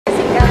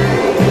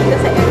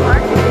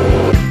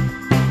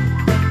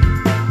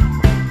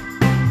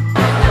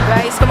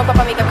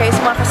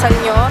kasal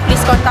nyo,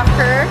 please contact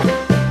her.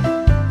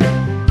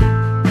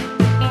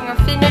 Yung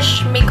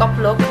finish makeup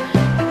look.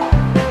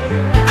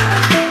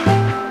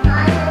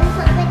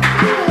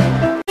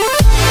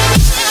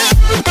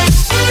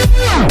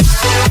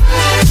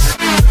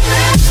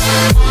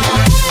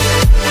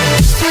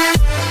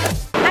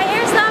 Hi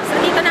Heiressloves!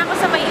 Dito na ako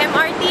sa may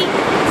MRT.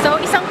 So,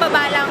 isang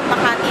baba lang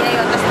Makati na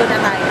yun. Tapos doon na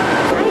tayo.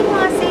 Hi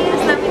mga sis!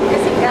 Namin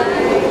kasi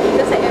guys.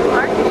 Dito sa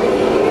MRT.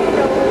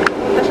 So,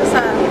 punta siya sa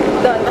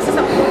doon. Basta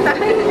sa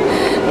pupuntahan.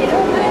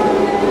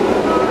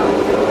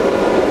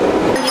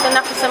 Dito na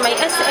ako sa may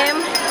SM.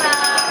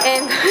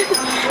 And,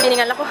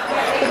 hiningal ako.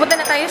 Pupunta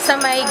na tayo sa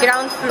may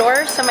ground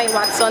floor, sa may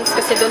Watsons.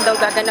 Kasi doon daw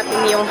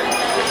gaganapin yung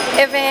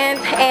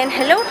event. And,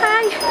 hello,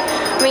 hi!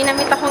 May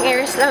namit akong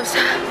Heiressloves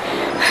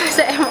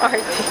sa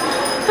MRT.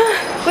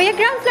 Kuya,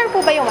 ground floor po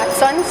ba yung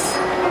Watsons?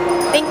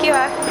 Thank you,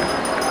 ha.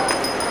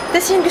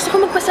 Tapos yun, gusto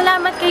ko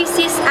magpasalamat kay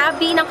Sis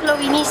Abby ng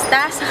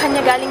Chloenista. Sa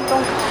kanya galing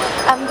tong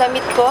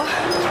damit ko.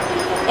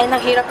 And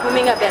ang hirap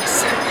huminga,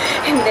 bes.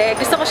 Hindi.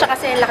 Gusto ko siya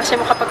kasi lakas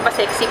siya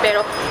makapagpa-sexy.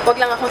 Pero wag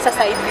lang akong sa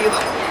side view.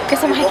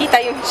 Kasi makikita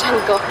yung chan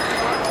ko.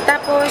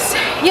 Tapos,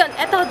 yun.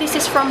 Eto, this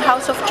is from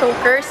House of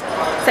Chokers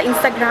sa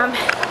Instagram.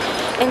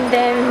 And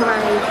then,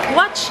 my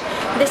watch.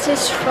 This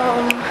is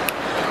from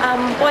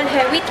Paul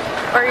Hewitt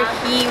or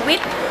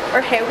Hewitt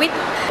or Hewitt.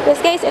 Yes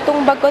guys,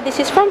 itong bag ko,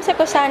 this is from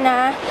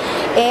Sekosana.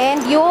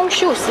 And yung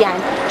shoes, yan.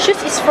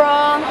 Shoes is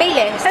from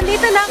Payless.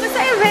 Andito na ako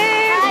sa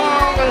event!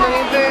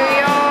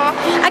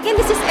 Again,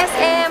 this is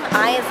SM.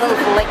 I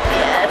don't like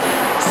this.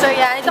 So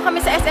yan, ito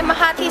kami sa SM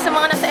Makati. Sa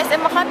mga nasa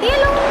SM Makati,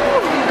 hello!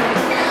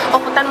 O,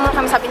 puntan muna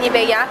kami, sabi ni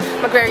Bea,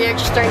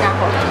 mag-register na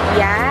ako.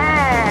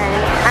 Yan!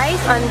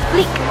 Eyes on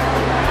fleek.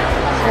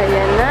 So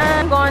yan na.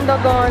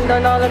 Ganda-ganda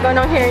talaga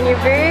ng hair ni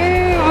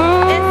Bea.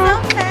 It's so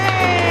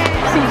fair!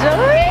 Si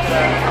Joy!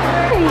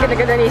 Ang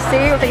ganda-ganda ni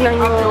Sil. Tignan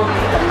nyo.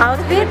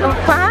 Outfit,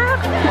 pak!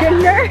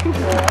 Ganda!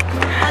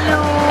 Hello!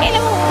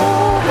 Hello!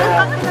 Ilan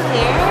pa ka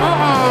hair?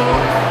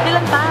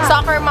 Ilan pa?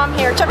 Soccer mom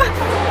hair. Tsaka!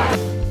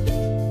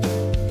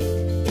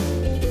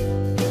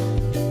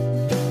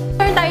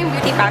 Meron tayong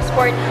beauty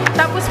passport.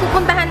 Tapos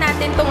pupuntahan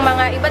natin tong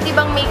mga iba't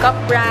ibang makeup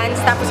brands.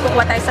 Tapos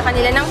kukuha tayo sa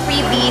kanila ng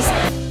freebies.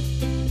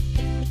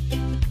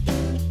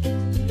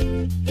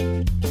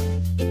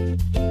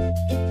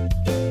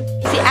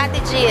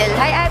 Jill.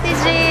 Hi, Ate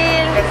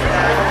Jill!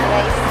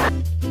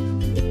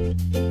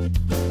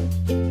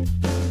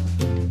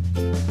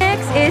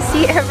 Next is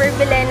si Ever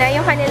Belena.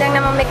 Yung kanilang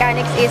namang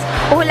mechanics is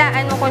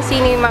hulaan mo kung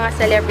sino yung mga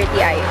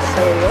celebrity eyes.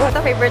 So, ito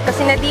favorite ko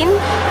si Nadine.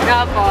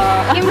 Apo.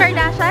 Kim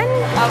Kardashian.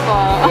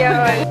 Apo.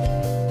 Yun.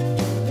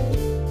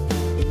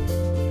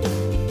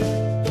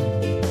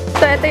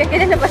 So, ito yung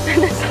kinalabasan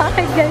na sa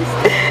akin, guys.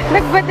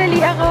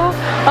 Nagbadali ako.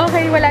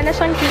 Okay, wala na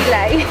siyang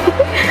kilay.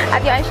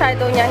 At yung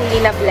eyeshadow niya,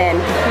 hindi na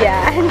blend.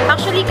 Yan.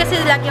 Actually, kasi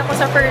lagi ako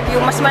sa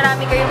Fairview, mas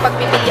marami kayong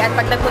pagpipilian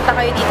pag nagpunta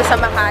kayo dito sa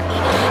Makati.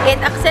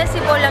 And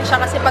accessible lang siya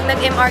kasi pag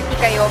nag-MRT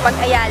kayo, pag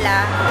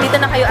Ayala, dito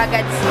na kayo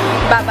agad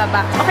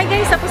bababa. Okay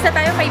guys, tapos na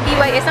tayo kay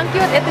BYS. Ang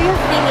cute. Ito yung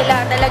free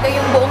nila. Talaga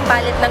yung buong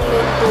palette ng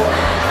Nude 2.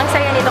 Ang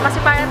saya nito kasi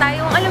para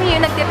tayong, alam niyo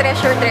yung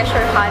nagte-treasure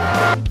hunt.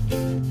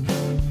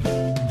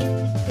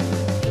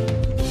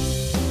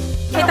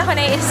 Kita ko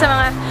na yung isa sa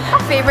mga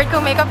favorite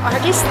kong makeup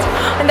artist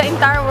in the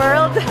entire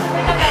world.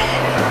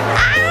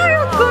 Ah!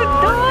 Good!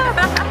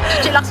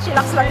 Chillax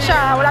lang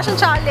siya. Wala siyang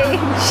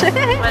challenge.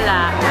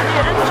 Wala.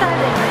 Anong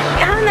challenge?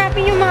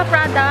 Hanapin yung mga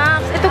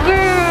products. Ito,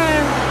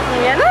 girl.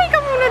 Ayan. Ay, ka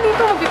muna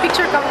dito.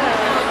 Magpipicture ka muna.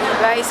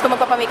 Guys, kung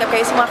magpapamakeup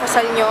kayo sa mga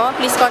kasal nyo,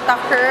 please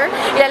contact her.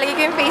 Ilalagay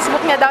ko yung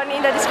Facebook niya down in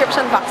the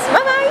description box.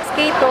 Bye-bye!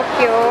 Kay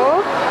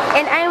Tokyo.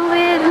 And I'm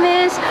with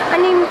Miss,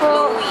 anin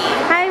po?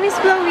 Hi, Miss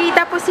Chloe.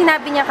 Tapos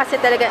sinabi niya kasi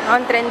talaga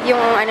on trend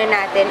yung ano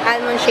natin,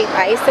 almond shape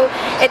eyes. So,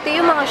 ito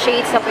yung mga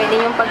shades na pwede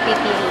yung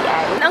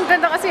pagpipilian. Ang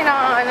ganda kasi ng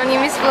ano, ni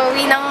Miss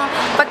Chloe ng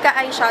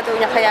pagka-eyeshadow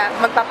niya. Kaya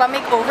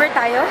magpapamakeover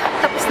tayo.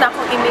 Tapos na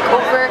akong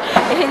i-makeover.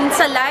 And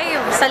sa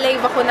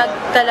live ako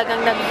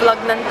talagang nag-vlog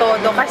ng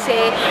todo.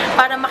 Kasi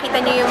para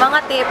makita niyo yung mga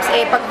tips,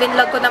 pag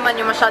binlog ko naman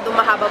yung masyadong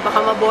mahaba, baka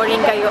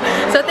maboring kayo.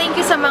 So, thank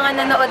you sa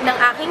mga nanood ng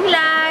aking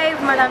live.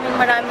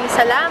 Maraming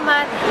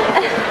salamat.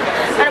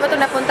 Ano ba ito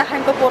napuntahan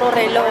ko? Puro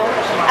relo.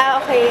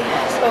 Okay.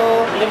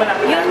 So,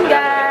 yun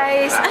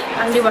guys.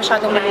 Hindi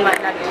masyadong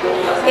maliwanag.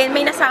 And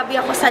may nasabi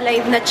ako sa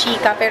live na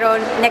chika, pero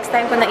next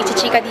time ko na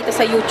i-chika dito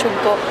sa YouTube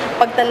ko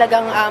pag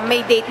talagang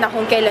may date na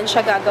kung kailan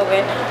siya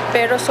gagawin.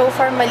 Pero so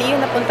far, mali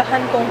yung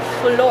napuntahan kong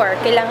floor.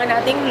 Kailangan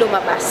nating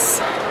lumabas.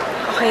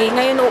 Okay,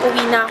 ngayon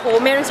uuwi na ako.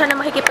 Meron sana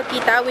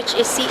makikipagkita, which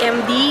is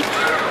CMD.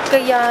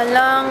 Kaya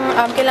lang,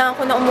 kailangan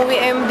ko na umuwi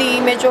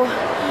MD. Medyo,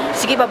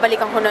 sige,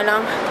 babalikan ko na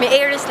lang. May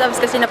Heiressloves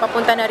kasi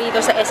napapunta na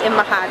rito sa SM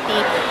Makati.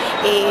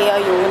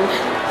 Ayun.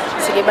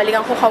 Sige,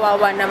 balikan ko,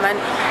 kawawa naman.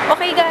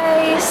 Okay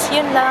guys,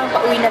 yun lang.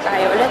 Pauwi na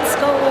tayo. Let's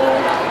go!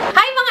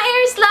 Hi mga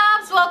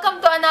Heiressloves!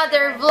 Welcome to another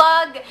another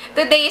vlog.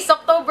 Today is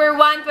October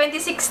 1,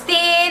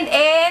 2016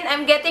 and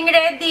I'm getting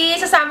ready.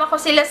 Sasama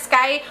ko sila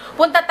Sky.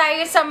 Punta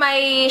tayo sa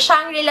may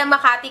Shangrila,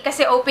 Makati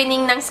kasi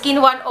opening ng Skin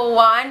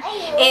 101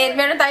 and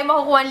meron tayong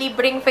makukuha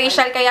libreng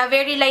facial kaya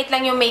very light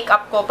lang yung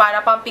makeup ko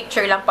para pang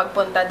picture lang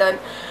pagpunta doon.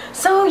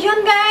 So,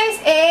 yun guys.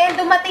 And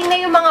dumating na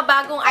yung mga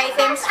bagong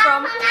items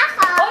from...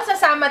 Oh,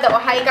 sasama daw.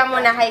 Hi ka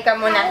muna, hi ka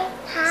muna.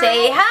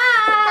 Say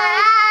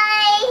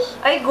hi!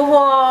 Ay,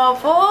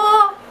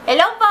 guwapo!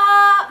 Hello po!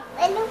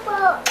 Ano po?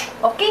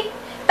 Okay.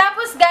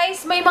 Tapos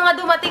guys, may mga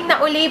dumating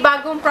na uli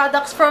bagong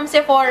products from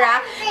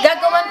Sephora.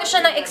 Gagawan ko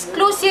siya ng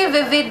exclusive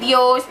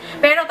videos.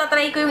 Pero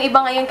tatry ko yung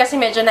iba ngayon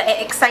kasi medyo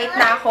na-excite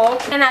na ako.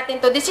 Na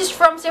natin to. This is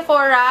from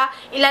Sephora.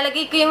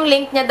 Ilalagay ko yung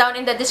link niya down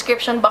in the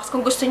description box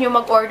kung gusto niyo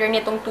mag-order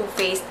nitong Too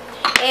Faced.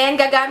 And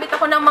gagamit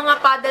ako ng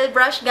mga paddle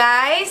brush,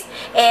 guys.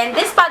 And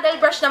this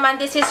paddle brush naman,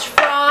 this is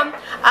from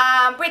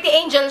Pretty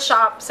Angel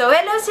Shop. So,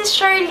 hello sis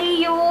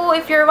Shirley Yu.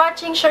 If you're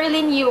watching,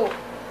 Shirley Yu.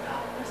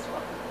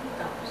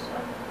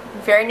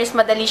 In fairness,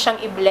 madali siyang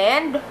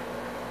i-blend.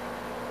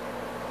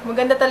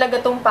 Maganda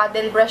talaga tong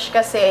paddle brush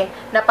kasi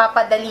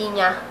napapadali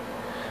niya.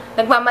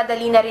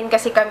 Nagmamadali na rin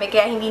kasi kami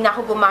kaya hindi na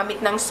ako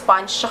gumamit ng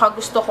sponge. Tsaka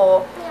gusto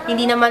ko,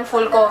 hindi naman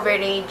full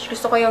coverage.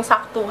 Gusto ko yung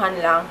saktuhan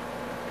lang.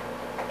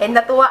 And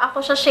natuwa ako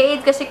sa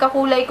shade kasi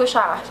kakulay ko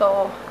siya.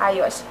 So,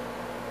 ayos.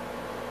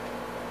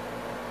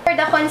 For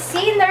the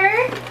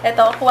concealer,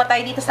 ito, kuha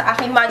tayo dito sa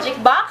aking magic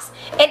box.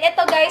 And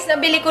ito guys,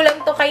 nabili ko lang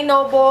to kay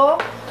Novo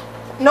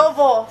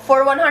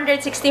for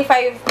 165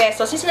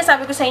 pesos. Yung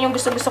sinasabi ko sa inyo,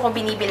 gusto-gusto kong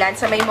binibilan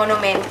sa may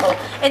monumento.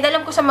 And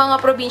alam ko sa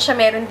mga probinsya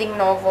meron ding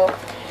Novo.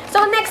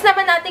 So, next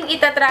naman nating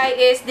itatry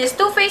is this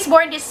Too Faced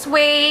Born This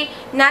Way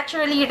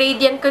Naturally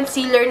Radiant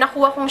Concealer.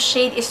 Nakuha kong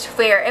shade is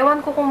fair.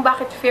 Ewan ko kung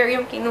bakit fair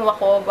yung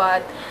kinuha ko,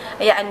 but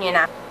ayaan nyo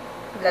na.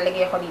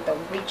 Lalagay ako dito.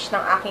 Bridge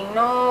ng aking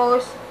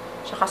nose,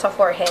 tsaka sa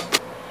forehead.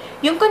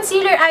 Yung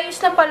concealer, ayos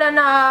lang pala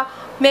na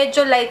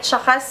medyo light siya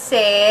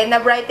kasi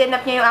na-brighten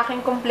up niya yung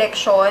aking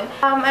complexion.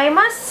 I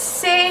must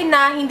say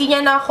na hindi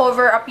niya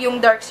na-cover up yung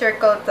dark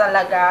circle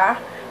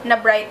talaga.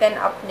 Na-brighten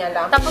up niya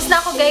lang. Tapos na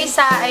ako guys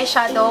sa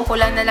eyeshadow.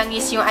 Kulang na lang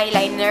is yung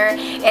eyeliner.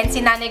 And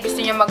si Nanay gusto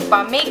niya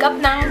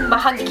magpa-makeup ng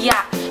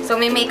bahagya. So,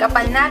 may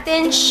make-upan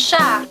natin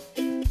siya.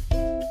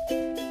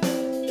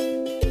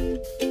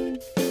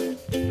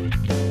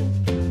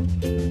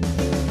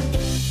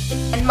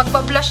 And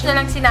magpa-blush na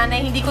lang si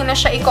Nanay. Hindi ko na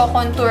siya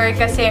i-contour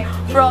kasi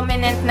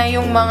prominent na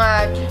yung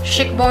mga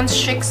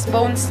cheeks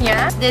bones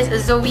niya. This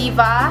is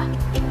Zoeva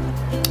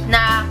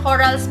na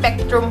Coral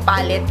Spectrum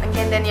palette. Ang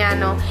ganda niya,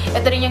 no?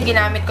 Ito rin yung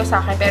ginamit ko sa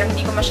akin, pero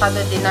hindi ko masyado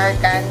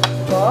dinarkan.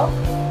 Ito.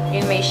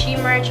 Yun, may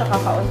shimmer, tsaka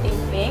kaunting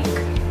pink.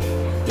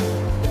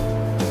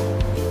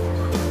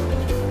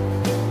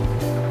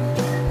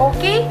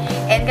 Okay.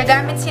 And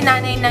gagamit si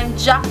Nanay ng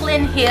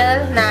Jaclyn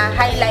Hill na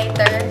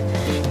highlighter.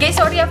 Guys,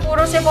 sorry,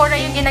 puro Sephora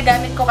yung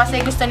ginagamit ko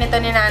kasi gusto nito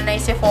ni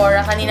Nanay Sephora.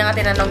 Kanina nga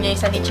tinanong niya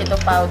yung sa Nichito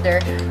powder.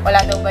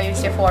 Wala daw ba yung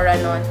Sephora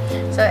nun?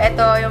 So,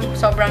 ito yung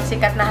sobrang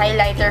sikat na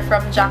highlighter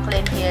from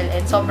Jaclyn Hill.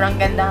 And sobrang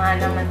ganda nga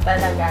naman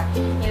talaga.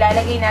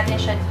 Ilalagay natin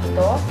siya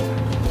dito.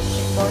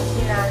 Cheekbone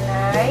si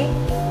Nanay.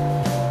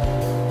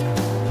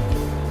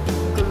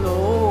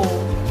 Glow.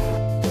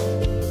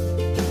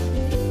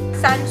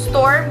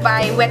 Sunstorm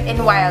by Wet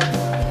n Wild.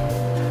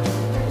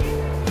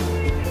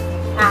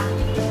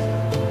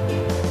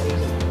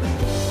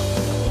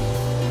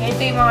 Ito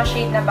yung mga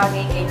shade na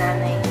bagay kay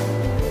Nanay.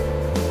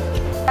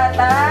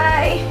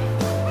 Tatay!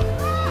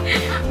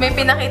 May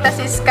pinakita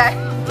si Sky.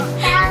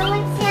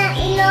 Tawag sa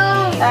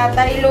ilong.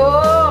 Tatay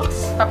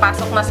looks!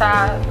 Papasok na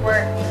sa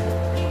work.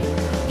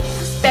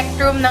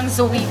 Spectrum ng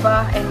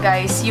Zoeva. And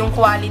guys, yung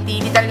quality,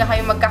 hindi talaga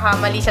kayo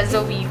magkakamali sa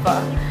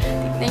Zoeva.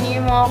 Tignan niyo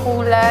yung mga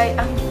kulay.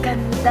 Ang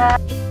ganda!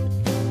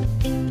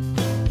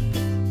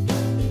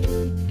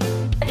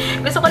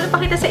 Gusto ko lang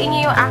pakita sa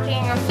inyo yung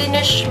aking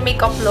finished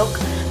makeup look.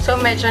 So,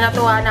 medyo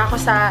natuwa na ako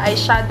sa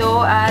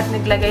eyeshadow at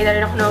naglagay na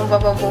rin ako ng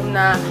bababoom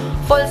na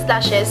false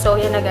lashes. So,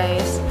 yan na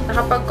guys.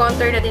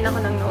 Nakapag-contour na din ako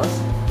ng nose.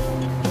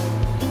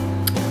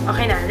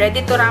 Okay na.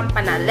 Ready to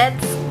rampa na.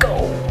 Let's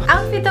go!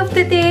 Outfit of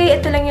the day.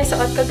 Ito lang yung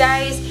suot ko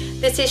guys.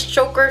 This is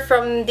choker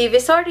from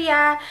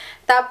Divisoria.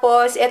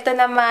 Tapos, ito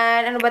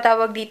naman, ano ba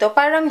tawag dito?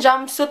 Parang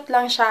jumpsuit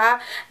lang siya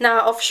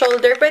na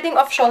off-shoulder.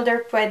 Pwedeng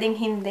off-shoulder, pwedeng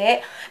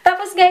hindi.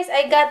 Tapos guys,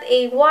 I got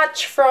a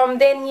watch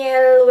from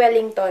Daniel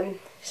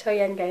Wellington. So,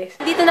 yan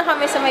guys. Dito na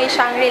kami sa may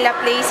Shangrila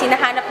place.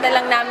 Hinahanap na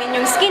lang namin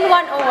yung Skin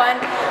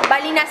 101.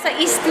 Bali, nasa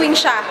East Wing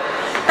siya.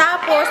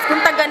 Tapos,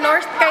 kung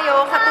taga-North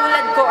kayo,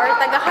 katulad ko, or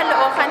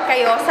taga-Caloocan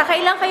kayo,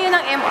 sakay lang kayo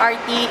ng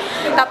MRT.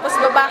 Tapos,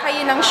 baba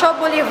kayo ng Shaw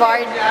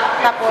Boulevard.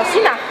 Tapos,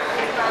 yun na.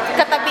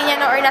 Katabi niya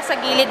na or nasa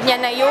gilid niya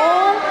na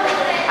yung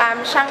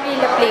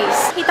Shangrila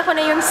Place. Kita ko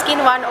na yung Skin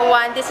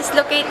 101. This is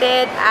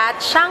located at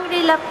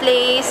Shangrila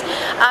Place,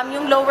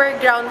 yung lower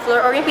ground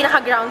floor or yung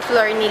pinaka-ground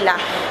floor nila.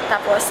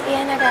 Tapos,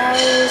 ayan na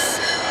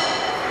guys.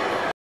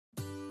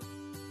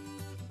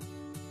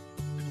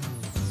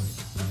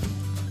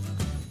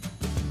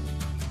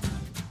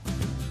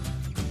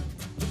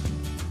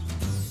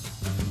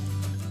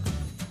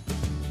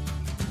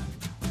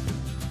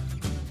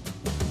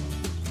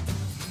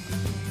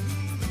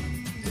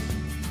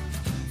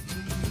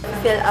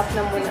 mag-fill up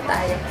na muna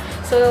tayo.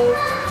 So,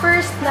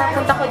 first na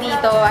punta ko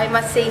dito, I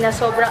must say na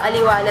sobrang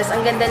aliwalas.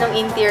 Ang ganda ng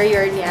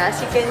interior niya. As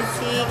you can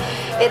see,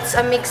 it's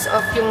a mix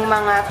of yung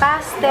mga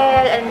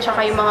pastel and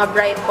saka yung mga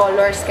bright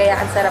colors, kaya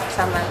ang sarap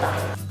sa mata.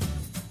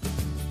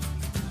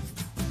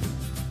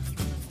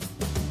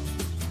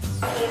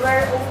 Okay,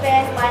 we're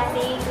open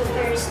Monday to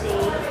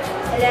Thursday,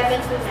 11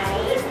 to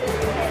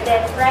 9. And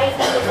then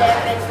Friday,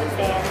 11 to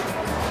 10.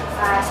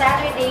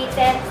 Saturday,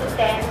 10 to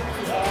 10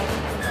 p.m.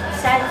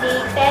 Sunday,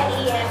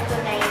 10 a.m. to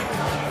 9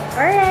 p.m.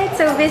 Alright,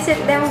 so visit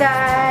them,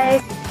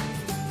 guys!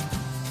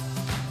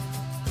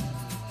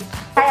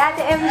 Hi,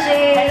 Ate MJ!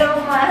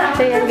 Hello, ma'am!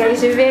 So yan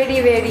guys, very,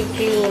 very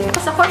clean.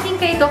 According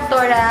kay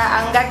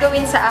Doktora, ang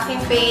gagawin sa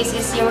aking face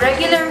is yung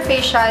regular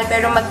facial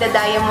pero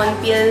magda-diamond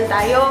peel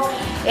tayo.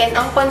 And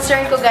ang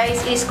concern ko guys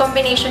is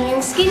combination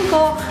yung skin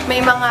ko. May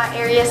mga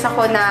areas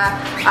ako na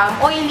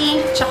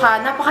oily, tsaka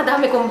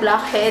napakadami kong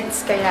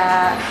blackheads.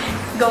 Kaya,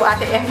 go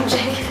Ate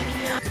MJ!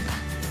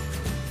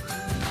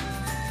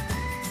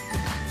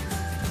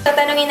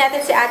 Tatanungin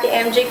natin si Ate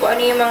MJ kung ano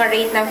yung mga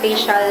rate ng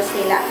facials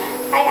nila.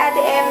 Hi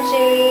Ate MJ!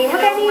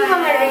 Magkano yung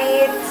mga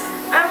rates?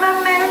 Ma'am,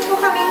 meron po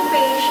kaming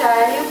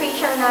facial. Yung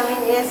facial namin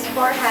is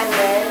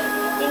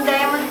 400. Yung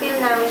diamond peel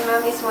namin,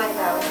 ma'am, is 1,000.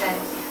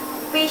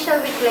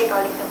 Facial with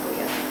glycolic na po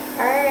yun.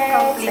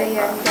 Alright, so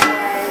yan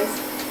guys.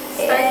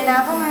 Start na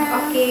ako, ma'am.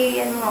 Okay,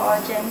 yan mga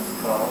audience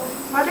ko.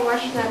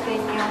 Wash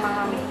natin yung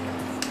mga makeup.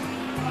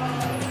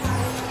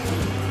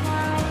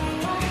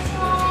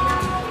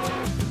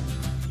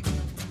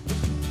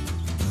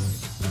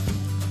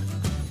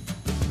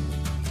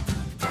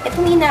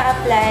 Itong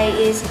ina-apply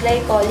is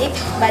glycolic.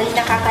 Bali,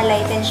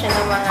 nakaka-lighten siya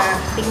ng mga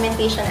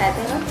pigmentation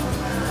natin, no?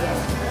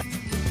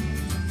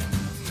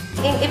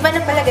 Yung iba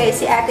na pala guys,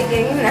 si Ate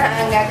Gang na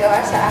ang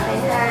gagawa sa akin.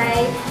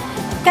 Hi!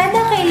 Kada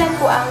kailan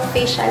po ang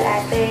facial,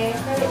 Ate?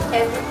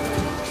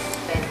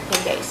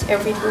 Guys,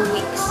 every 2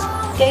 weeks.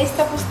 Guys,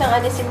 tapos nang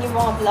alisin yung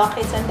mga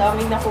blackheads. Ang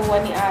daming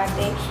nakuha ni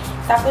Ate.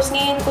 Tapos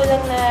ngayon ko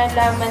lang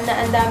nalaman na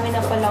ang dami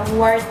na palang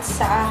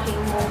warts sa aking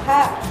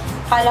mukha.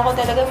 Akala ko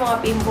talaga mga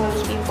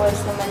pimples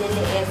na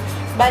maliliit.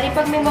 Bali,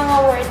 pag may mga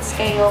warts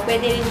kayo,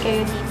 pwede rin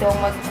kayo dito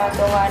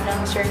magpagawa ng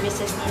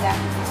services nila.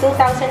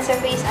 2,000 sa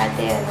face,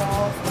 Ate,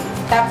 ano?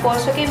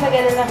 Tapos, okay,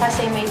 mag-alala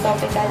kasi may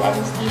topical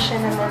anesthesia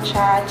naman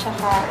siya,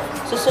 tsaka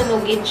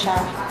susunugin siya.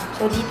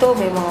 So, dito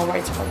may mga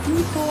warts pa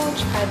dito,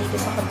 tsaka dito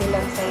sa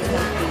kabilang side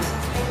ng face.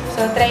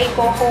 So, try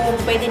ko kung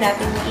pwede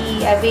natin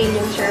i-avail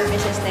yung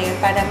services na yun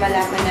para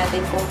malaman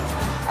natin kung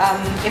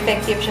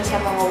effective siya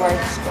sa mga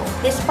warts ko.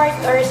 This part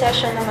or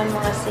session naman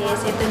mga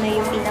sis, ito na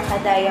yung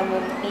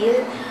pinaka-diamond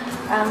peel.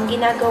 Ang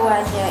ginagawa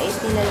niya is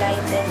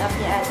nilalighten up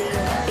niya Ate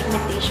yung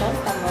pigmentation,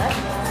 tama?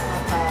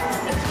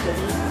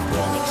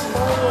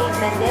 Exfoliate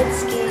na dead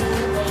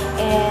skin.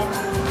 And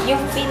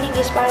yung feeling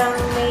is parang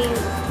may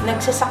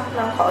nagsasak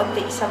ng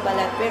kaunti sa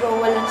balat pero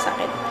walang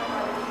sakit.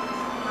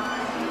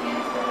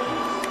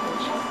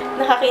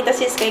 Nakakita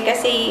si Sky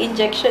kasi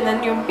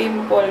injectionan yung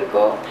pimple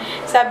ko.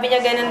 Sabi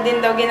niya ganun din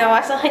daw ginawa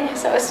sa kanya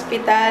sa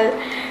ospital.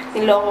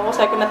 Niloko ko,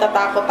 sabi ko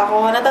natatakot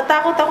ako.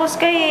 Natatakot ako,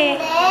 Sky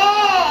eh.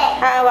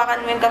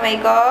 Hahawakan mo yung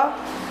kamay ko?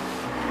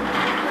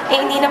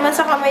 Eh, hindi naman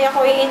sa kamay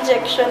ako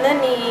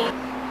i-injectionan eh.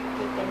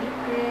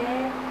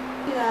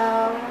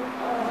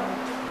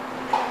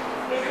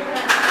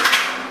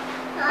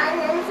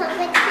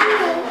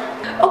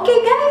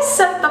 Okay guys,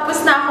 so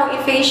tapos na akong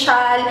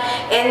i-facial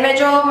and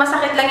medyo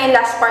masakit lang yung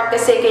last part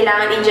kasi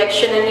kailangan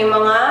injectionan yung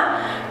mga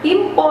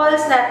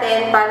pimples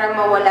natin para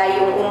mawala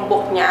yung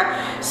umbok niya.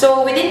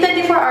 So within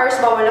 24 hours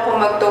bawal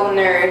akong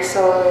mag-toner.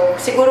 So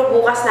siguro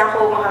bukas na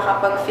ako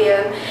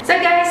makakapag-film. So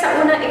guys, sa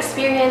unang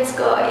experience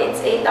ko,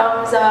 it's a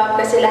thumbs up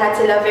kasi lahat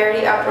sila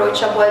very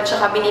approachable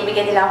tsaka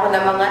binibigyan nila ako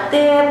ng mga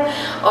tip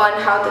on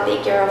how to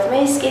take care of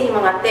my skin, yung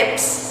mga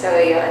tips. So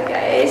yun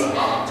guys.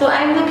 So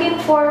I'm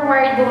looking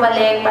forward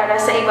bumalik para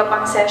sa iba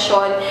pang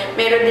session.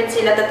 Meron din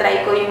sila,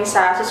 tatry ko yung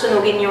sa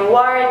susunugin yung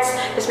warts.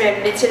 Tapos meron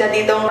din sila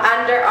ditong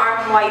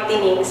underarm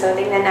whitening. So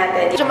tingnan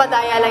natin. Medyo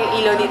madaya lang yung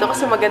ilaw dito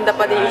kasi maganda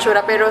pa din yung itsura.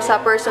 Pero sa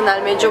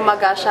personal, medyo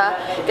maga siya.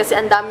 Kasi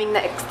ang daming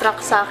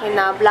na-extract sa akin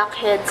na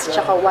blackheads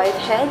tsaka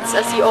whiteheads.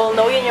 As you all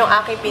know, yun yung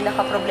aking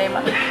pinaka-problema.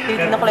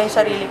 Tignan ko lang yung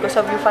sarili ko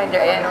sa viewfinder.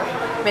 Ayan o,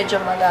 medyo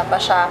maga pa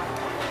siya.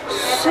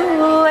 So,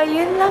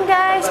 ayun lang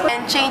guys.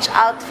 And change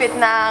outfit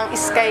ng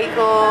Sky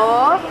ko.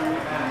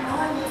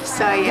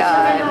 So,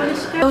 ayan.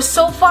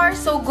 So far,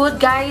 so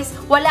good, guys.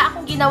 Wala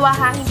akong ginawa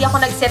ha. Hindi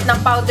ako nag-set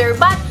ng powder.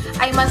 But,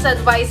 I must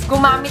advise,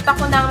 gumamit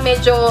ako ng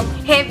medyo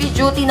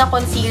heavy-duty na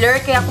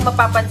concealer. Kaya kung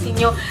mapapansin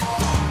nyo,